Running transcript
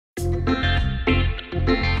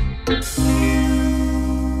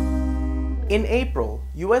In April,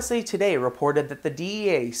 USA Today reported that the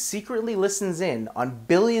DEA secretly listens in on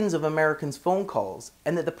billions of Americans' phone calls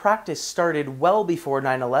and that the practice started well before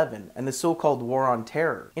 9/11 and the so-called War on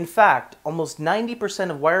Terror. In fact, almost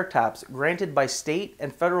 90% of wiretaps granted by state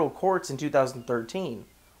and federal courts in 2013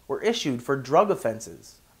 were issued for drug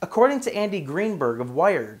offenses. According to Andy Greenberg of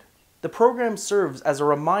Wired, the program serves as a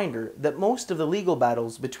reminder that most of the legal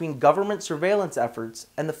battles between government surveillance efforts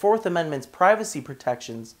and the Fourth Amendment's privacy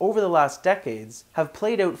protections over the last decades have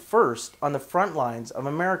played out first on the front lines of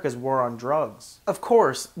America's war on drugs. Of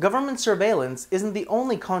course, government surveillance isn't the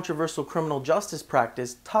only controversial criminal justice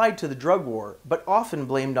practice tied to the drug war, but often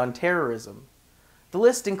blamed on terrorism. The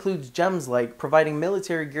list includes gems like providing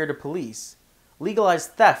military gear to police,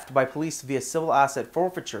 legalized theft by police via civil asset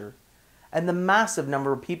forfeiture, and the massive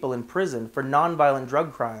number of people in prison for nonviolent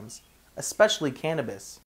drug crimes, especially cannabis.